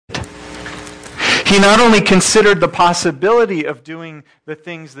He not only considered the possibility of doing the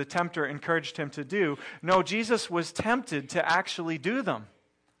things the tempter encouraged him to do, no, Jesus was tempted to actually do them.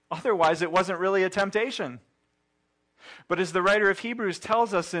 Otherwise, it wasn't really a temptation. But as the writer of Hebrews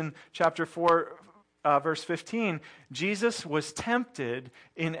tells us in chapter 4, verse 15, Jesus was tempted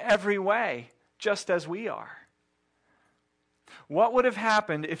in every way, just as we are. What would have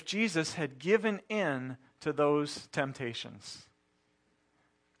happened if Jesus had given in to those temptations?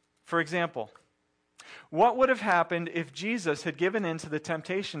 For example, what would have happened if Jesus had given in to the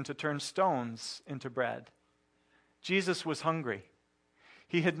temptation to turn stones into bread? Jesus was hungry.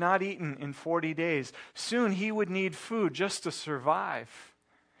 He had not eaten in 40 days. Soon he would need food just to survive.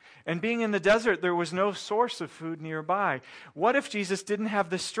 And being in the desert, there was no source of food nearby. What if Jesus didn't have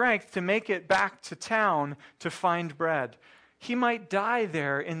the strength to make it back to town to find bread? He might die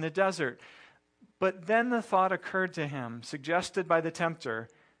there in the desert. But then the thought occurred to him, suggested by the tempter,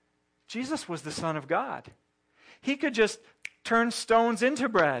 Jesus was the Son of God. He could just turn stones into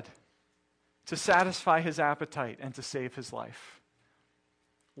bread to satisfy his appetite and to save his life.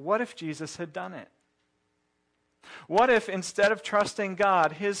 What if Jesus had done it? What if instead of trusting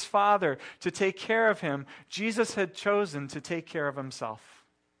God, his Father, to take care of him, Jesus had chosen to take care of himself?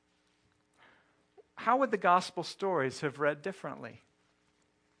 How would the gospel stories have read differently?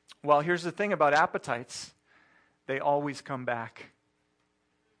 Well, here's the thing about appetites. They always come back.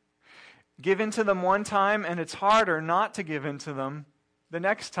 Give in to them one time, and it's harder not to give in to them the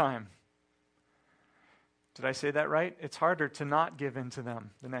next time. Did I say that right? It's harder to not give in to them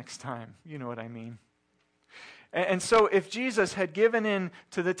the next time. You know what I mean. And so if Jesus had given in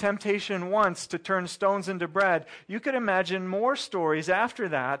to the temptation once to turn stones into bread, you could imagine more stories after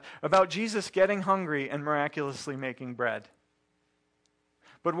that about Jesus getting hungry and miraculously making bread.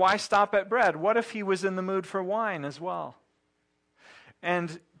 But why stop at bread? What if he was in the mood for wine as well?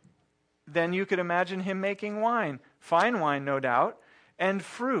 And then you could imagine him making wine, fine wine no doubt, and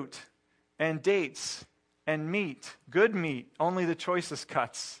fruit, and dates, and meat, good meat, only the choicest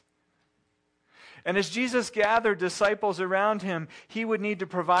cuts. And as Jesus gathered disciples around him, he would need to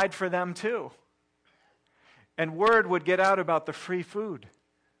provide for them too. And word would get out about the free food,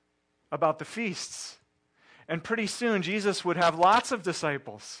 about the feasts. And pretty soon Jesus would have lots of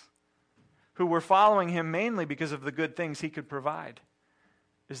disciples who were following him mainly because of the good things he could provide.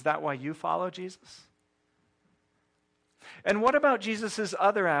 Is that why you follow Jesus? And what about Jesus'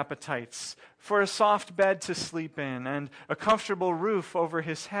 other appetites? For a soft bed to sleep in, and a comfortable roof over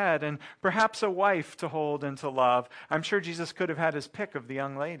his head, and perhaps a wife to hold and to love. I'm sure Jesus could have had his pick of the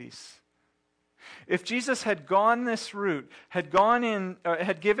young ladies. If Jesus had gone this route, had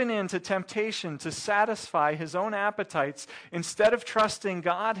given in to temptation to satisfy his own appetites, instead of trusting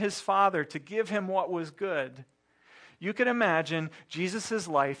God his Father to give him what was good, you could imagine Jesus'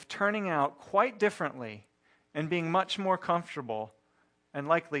 life turning out quite differently and being much more comfortable and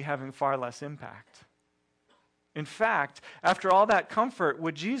likely having far less impact. In fact, after all that comfort,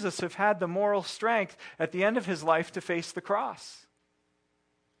 would Jesus have had the moral strength at the end of his life to face the cross?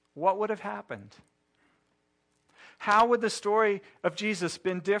 What would have happened? How would the story of Jesus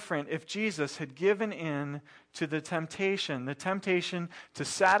been different if Jesus had given in to the temptation to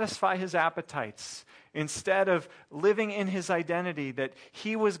satisfy his appetites, instead of living in his identity that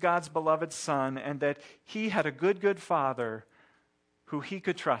he was God's beloved Son and that he had a good Father who he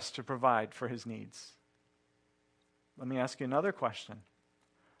could trust to provide for his needs? Let me ask you another question.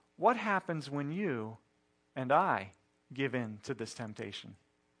 What happens when you and I give in to this temptation?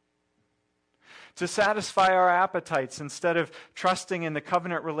 To satisfy our appetites instead of trusting in the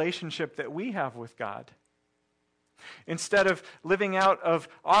covenant relationship that we have with God. Instead of living out of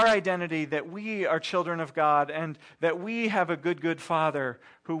our identity that we are children of God and that we have a good Father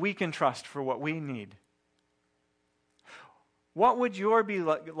who we can trust for what we need. What would your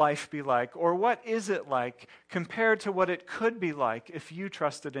life be like, or what is it like compared to what it could be like if you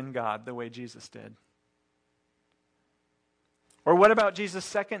trusted in God the way Jesus did? Or what about Jesus'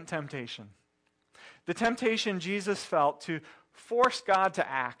 second temptation? The temptation Jesus felt to force God to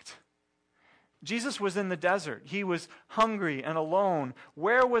act. Jesus was in the desert. He was hungry and alone.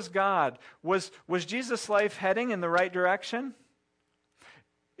 Where was God? Was Jesus' life heading in the right direction?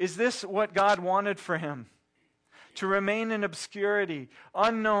 Is this what God wanted for him? To remain in obscurity,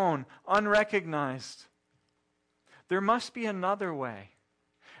 unknown, unrecognized. There must be another way.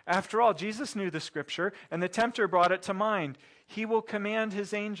 After all, Jesus knew the scripture, and the tempter brought it to mind. He will command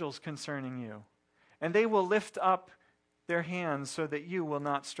his angels concerning you, and they will lift up their hands so that you will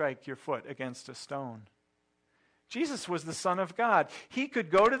not strike your foot against a stone. Jesus was the Son of God. He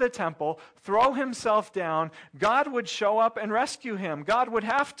could go to the temple, throw himself down. God would show up and rescue him. God would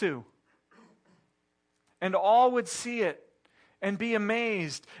have to. and all would see it and be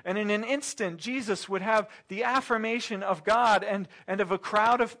amazed. And in an instant, Jesus would have the affirmation of God and of a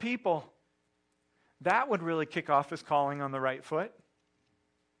crowd of people. That would really kick off his calling on the right foot.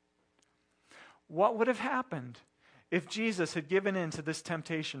 What would have happened if Jesus had given in to this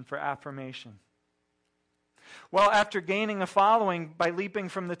temptation for affirmation? Well, after gaining a following by leaping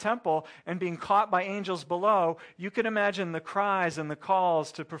from the temple and being caught by angels below, you could imagine the cries and the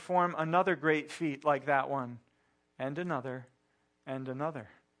calls to perform another great feat like that one, and another, and another.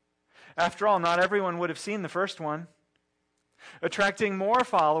 After all, not everyone would have seen the first one. Attracting more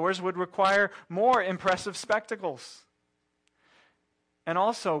followers would require more impressive spectacles. And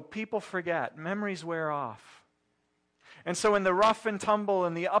also, people forget. Memories wear off. And so in the rough and tumble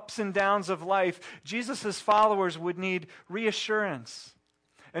and the ups and downs of life, Jesus' followers would need reassurance.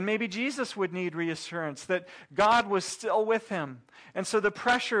 And maybe Jesus would need reassurance that God was still with him. And so the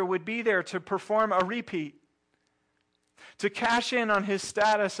pressure would be there to perform a repeat, to cash in on his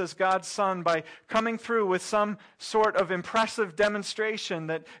status as God's son by coming through with some sort of impressive demonstration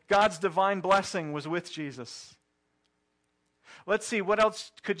that God's divine blessing was with Jesus. Let's see, what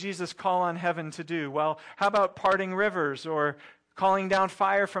else could Jesus call on heaven to do? Well, how about parting rivers, or calling down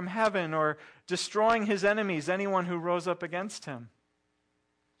fire from heaven, or destroying his enemies, anyone who rose up against him?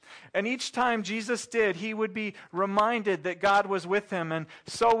 And each time Jesus did, he would be reminded that God was with him, and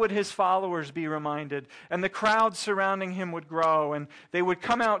so would his followers be reminded. And the crowd surrounding him would grow, and they would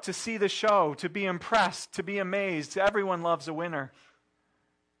come out to see the show, to be impressed, to be amazed. Everyone loves a winner.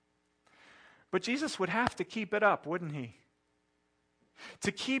 But Jesus would have to keep it up, wouldn't he?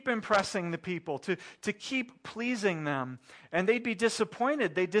 To keep impressing the people, to keep pleasing them. And they'd be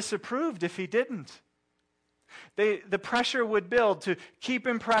disappointed, they disapproved if he didn't. The pressure would build to keep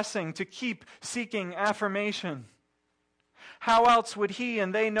impressing, to keep seeking affirmation. How else would he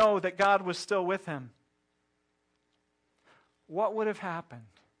and they know that God was still with him? What would have happened?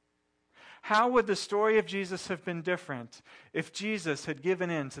 How would the story of Jesus have been different if Jesus had given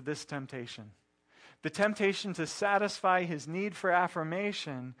in to this temptation? The temptation to satisfy his need for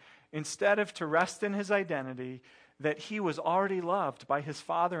affirmation instead of to rest in his identity that he was already loved by his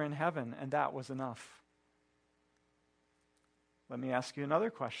Father in heaven, and that was enough. Let me ask you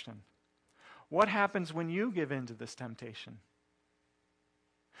another question. What happens when you give in to this temptation?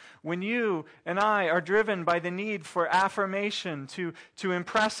 When you and I are driven by the need for affirmation to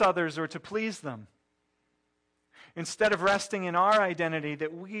impress others or to please them, instead of resting in our identity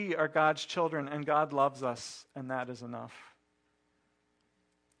that we are God's children and God loves us, and that is enough.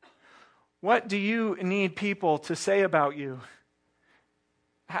 What do you need people to say about you?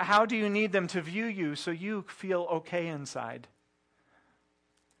 How do you need them to view you so you feel okay inside?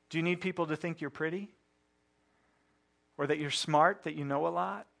 Do you need people to think you're pretty? Or that you're smart, that you know a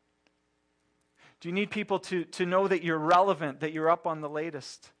lot? Do you need people to know that you're relevant, that you're up on the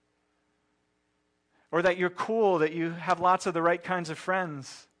latest? Or that you're cool, that you have lots of the right kinds of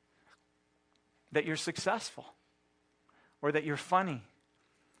friends, that you're successful, or that you're funny,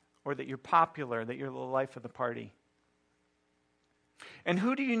 or that you're popular, that you're the life of the party? And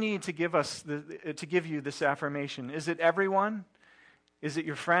who do you need to give you this affirmation? Is it everyone? Is it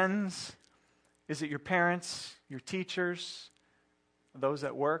your friends? Is it your parents, your teachers, those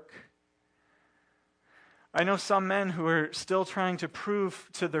at work? I know some men who are still trying to prove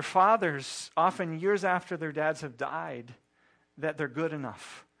to their fathers, often years after their dads have died, that they're good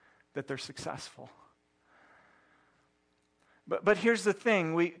enough, that they're successful. But here's the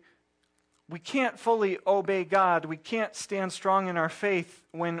thing, we can't fully obey God, we can't stand strong in our faith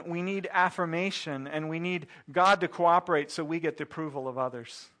when we need affirmation and we need God to cooperate so we get the approval of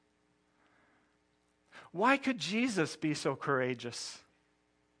others. Why could Jesus be so courageous?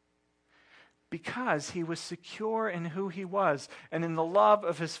 Because he was secure in who he was and in the love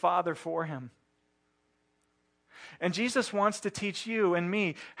of his Father for him. And Jesus wants to teach you and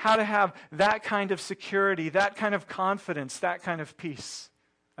me how to have that kind of security, that kind of confidence, that kind of peace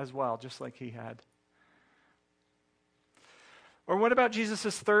as well, just like he had. Or what about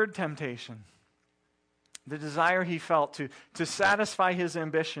Jesus' third temptation? The desire he felt to satisfy his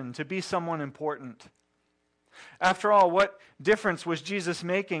ambition, to be someone important. After all, what difference was Jesus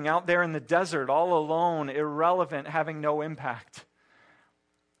making out there in the desert, all alone, irrelevant, having no impact?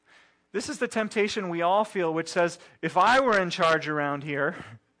 This is the temptation we all feel, which says, if I were in charge around here,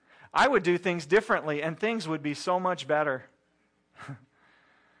 I would do things differently, and things would be so much better.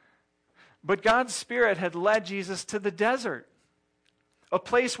 But God's Spirit had led Jesus to the desert, a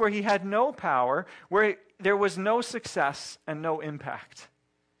place where he had no power, where there was no success and no impact.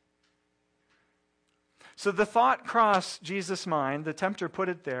 So the thought crossed Jesus' mind, the tempter put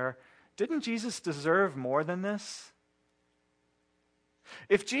it there, didn't Jesus deserve more than this?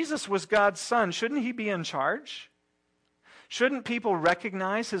 If Jesus was God's son, shouldn't he be in charge? Shouldn't people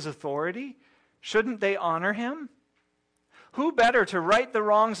recognize his authority? Shouldn't they honor him? Who better to right the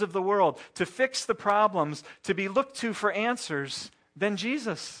wrongs of the world, to fix the problems, to be looked to for answers than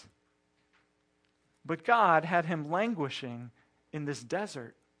Jesus? But God had him languishing in this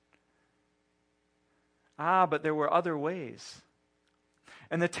desert. But there were other ways.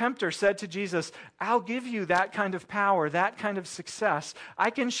 And the tempter said to Jesus, I'll give you that kind of power, that kind of success. I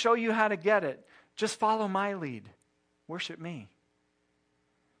can show you how to get it. Just follow my lead. Worship me.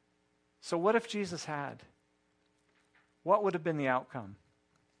 So what if Jesus had? What would have been the outcome?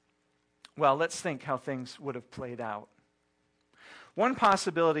 Well, let's think how things would have played out. One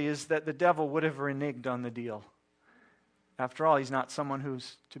possibility is that the devil would have reneged on the deal. After all, he's not someone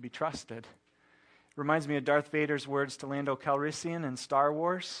who's to be trusted. Reminds me of Darth Vader's words to Lando Calrissian in Star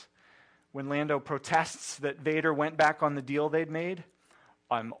Wars, when Lando protests that Vader went back on the deal they'd made.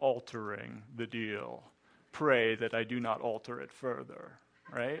 I'm altering the deal. Pray that I do not alter it further.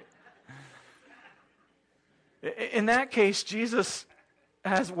 Right? In that case, Jesus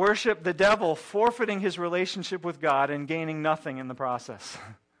has worshiped the devil, forfeiting his relationship with God and gaining nothing in the process.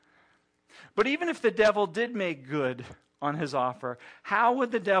 But even if the devil did make good on his offer, how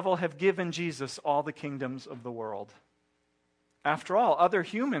would the devil have given Jesus all the kingdoms of the world? After all, other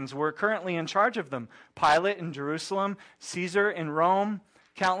humans were currently in charge of them. Pilate in Jerusalem, Caesar in Rome,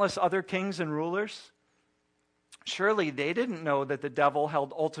 countless other kings and rulers. Surely they didn't know that the devil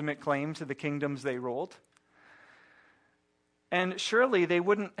held ultimate claim to the kingdoms they ruled. And surely they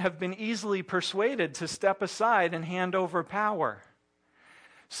wouldn't have been easily persuaded to step aside and hand over power.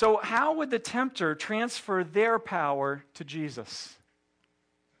 So how would the tempter transfer their power to Jesus?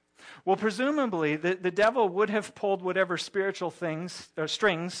 Well, presumably, the devil would have pulled whatever spiritual strings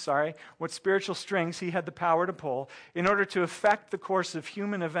he had the power to pull in order to affect the course of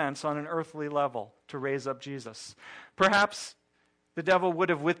human events on an earthly level to raise up Jesus. Perhaps the devil would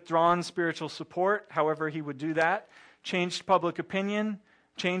have withdrawn spiritual support, however he would do that, changed public opinion,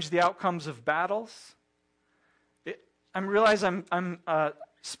 changed the outcomes of battles. I realize I'm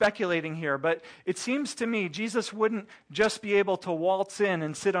speculating here, but it seems to me Jesus wouldn't just be able to waltz in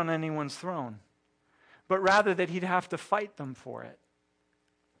and sit on anyone's throne, but rather that he'd have to fight them for it.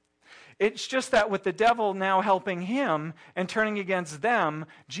 It's just that with the devil now helping him and turning against them,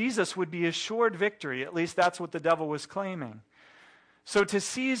 Jesus would be assured victory. At least that's what the devil was claiming. So to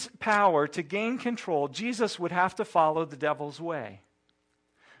seize power, to gain control, Jesus would have to follow the devil's way.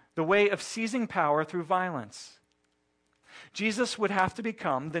 The way of seizing power through violence. Jesus would have to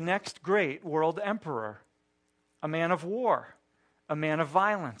become the next great world emperor, a man of war, a man of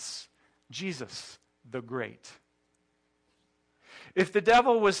violence, Jesus the Great. If the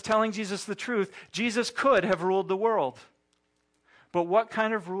devil was telling Jesus the truth, Jesus could have ruled the world. But what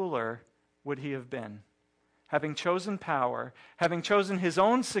kind of ruler would he have been? Having chosen power, having chosen his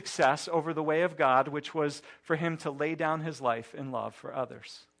own success over the way of God, which was for him to lay down his life in love for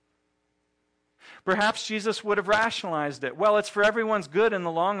others. Perhaps Jesus would have rationalized it. Well, it's for everyone's good in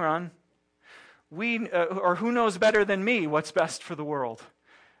the long run. Or who knows better than me what's best for the world?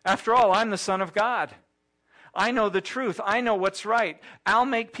 After all, I'm the Son of God. I know the truth. I know what's right. I'll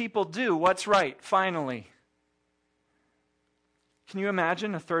make people do what's right, finally. Can you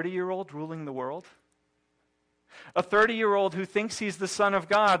imagine a 30-year-old ruling the world? A 30-year-old who thinks he's the Son of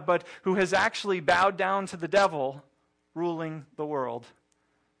God, but who has actually bowed down to the devil ruling the world.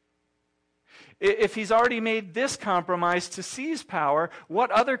 If he's already made this compromise to seize power,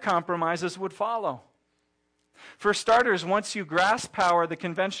 what other compromises would follow? For starters, once you grasp power the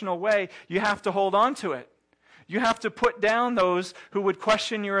conventional way, you have to hold on to it. You have to put down those who would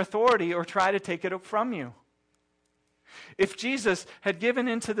question your authority or try to take it from you. If Jesus had given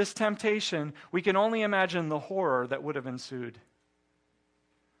in to this temptation, we can only imagine the horror that would have ensued.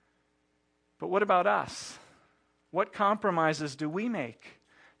 But what about us? What compromises do we make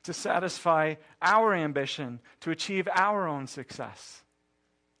to satisfy our ambition, to achieve our own success?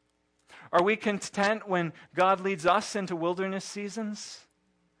 Are we content when God leads us into wilderness seasons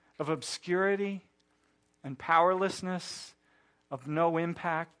of obscurity and powerlessness, of no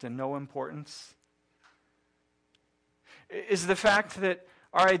impact and no importance? Is the fact that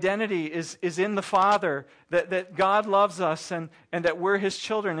our identity is in the Father, that God loves us and that we're His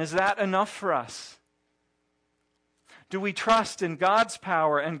children, is that enough for us? Do we trust in God's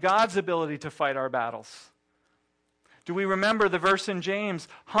power and God's ability to fight our battles? Do we remember the verse in James,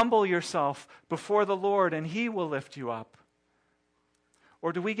 humble yourself before the Lord and He will lift you up?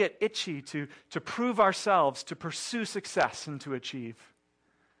 Or do we get itchy to prove ourselves, to pursue success and to achieve?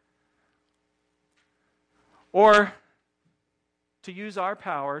 or to use our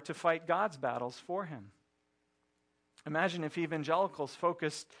power to fight God's battles for him. Imagine if evangelicals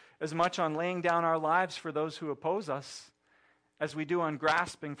focused as much on laying down our lives for those who oppose us as we do on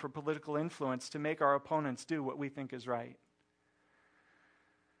grasping for political influence to make our opponents do what we think is right.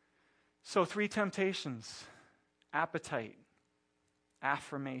 So 3 temptations: appetite,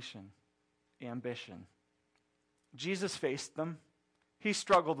 affirmation, ambition. Jesus faced them. He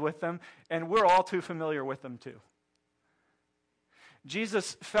struggled with them, and we're all too familiar with them too.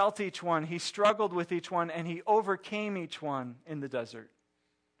 Jesus felt each one, he struggled with each one, and he overcame each one in the desert.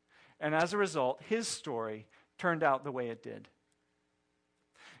 And as a result, his story turned out the way it did.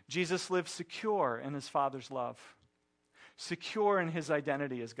 Jesus lived secure in his Father's love, secure in his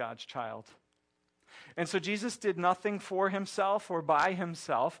identity as God's child. And so Jesus did nothing for himself or by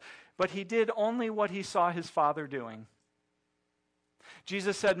himself, but he did only what he saw his Father doing.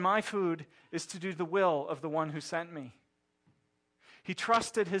 Jesus said, "My food is to do the will of the one who sent me." He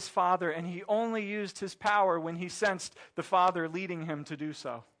trusted his Father, and he only used his power when he sensed the Father leading him to do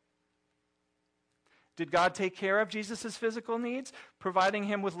so. Did God take care of Jesus' physical needs, providing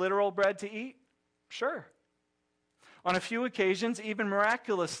him with literal bread to eat? Sure. On a few occasions, even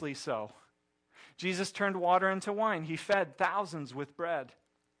miraculously so. Jesus turned water into wine. He fed thousands with bread.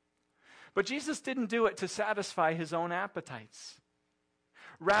 But Jesus didn't do it to satisfy his own appetites.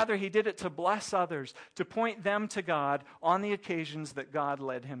 Rather, he did it to bless others, to point them to God on the occasions that God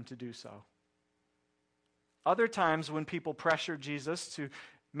led him to do so. Other times when people pressured Jesus to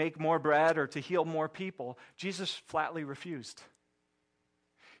make more bread or to heal more people, Jesus flatly refused.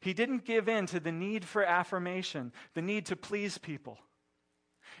 He didn't give in to the need for affirmation, the need to please people.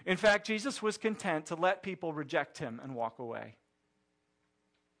 In fact, Jesus was content to let people reject him and walk away.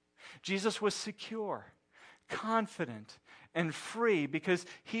 Jesus was secure, confident, and free because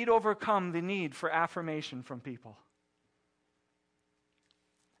he'd overcome the need for affirmation from people.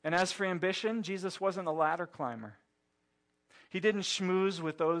 And as for ambition, Jesus wasn't a ladder climber. He didn't schmooze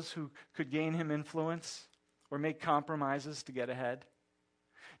with those who could gain him influence or make compromises to get ahead.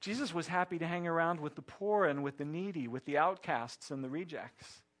 Jesus was happy to hang around with the poor and with the needy, with the outcasts and the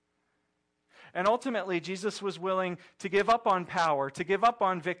rejects. And ultimately, Jesus was willing to give up on power, to give up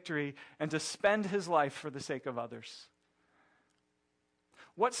on victory, and to spend his life for the sake of others.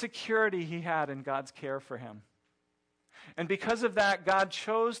 What security he had in God's care for him. And because of that, God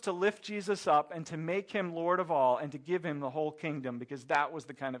chose to lift Jesus up and to make him Lord of all and to give him the whole kingdom, because that was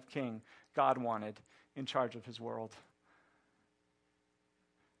the kind of king God wanted in charge of his world.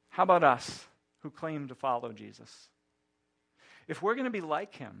 How about us who claim to follow Jesus? If we're going to be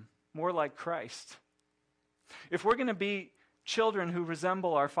like him, more like Christ, if we're going to be children who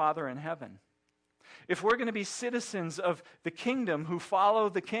resemble our Father in heaven, if we're going to be citizens of the kingdom who follow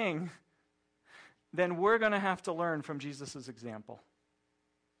the King, then we're going to have to learn from Jesus' example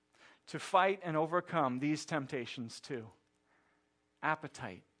to fight and overcome these temptations too.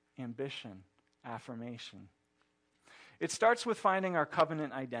 Appetite, ambition, affirmation. It starts with finding our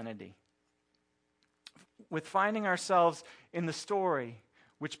covenant identity, with finding ourselves in the story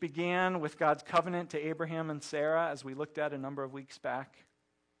which began with God's covenant to Abraham and Sarah, as we looked at a number of weeks back.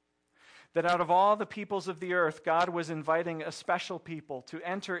 That out of all the peoples of the earth, God was inviting a special people to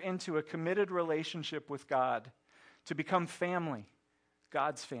enter into a committed relationship with God, to become family,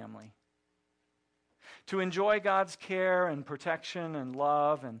 God's family. To enjoy God's care and protection and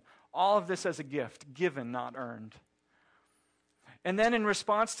love, and all of this as a gift, given, not earned. And then in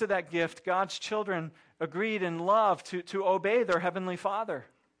response to that gift, God's children agreed in love to obey their heavenly Father,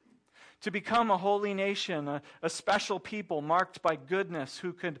 to become a holy nation, a special people marked by goodness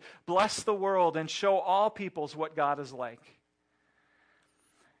who could bless the world and show all peoples what God is like.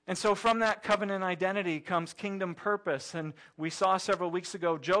 And so from that covenant identity comes kingdom purpose. And we saw several weeks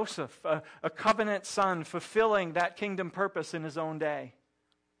ago Joseph, a covenant son, fulfilling that kingdom purpose in his own day.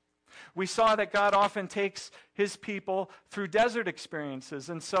 We saw that God often takes his people through desert experiences,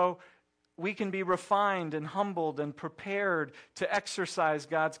 and so we can be refined and humbled and prepared to exercise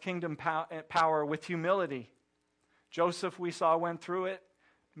God's kingdom power with humility. Joseph, we saw, went through it.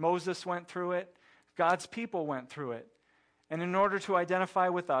 Moses went through it. God's people went through it. And in order to identify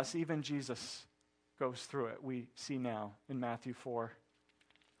with us, even Jesus goes through it, we see now in Matthew 4.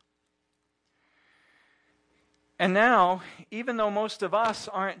 And now, even though most of us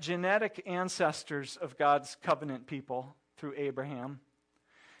aren't genetic ancestors of God's covenant people through Abraham,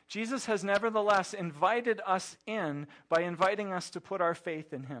 Jesus has nevertheless invited us in by inviting us to put our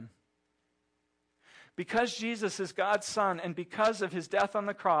faith in him. Because Jesus is God's Son and because of his death on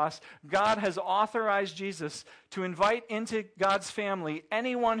the cross, God has authorized Jesus to invite into God's family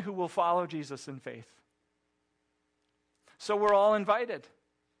anyone who will follow Jesus in faith. So we're all invited.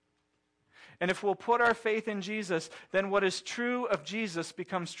 And if we'll put our faith in Jesus, then what is true of Jesus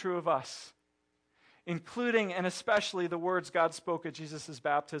becomes true of us, including and especially the words God spoke at Jesus'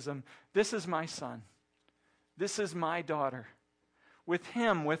 baptism. This is my son. This is my daughter. With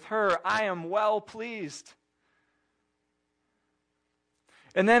him, with her, I am well pleased.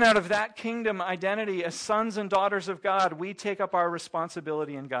 And then out of that kingdom identity as sons and daughters of God, we take up our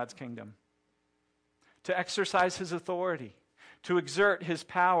responsibility in God's kingdom to exercise his authority, to exert his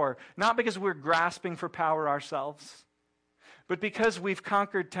power, not because we're grasping for power ourselves, but because we've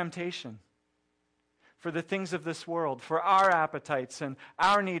conquered temptation for the things of this world, for our appetites and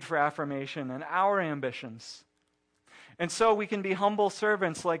our need for affirmation and our ambitions. And so we can be humble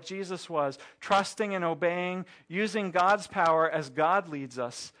servants like Jesus was, trusting and obeying, using God's power as God leads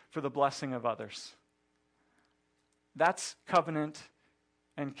us for the blessing of others. That's covenant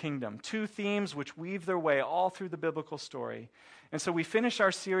and kingdom, two themes which weave their way all through the biblical story. And so we finish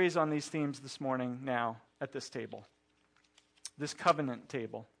our series on these themes this morning now at this table, this covenant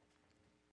table.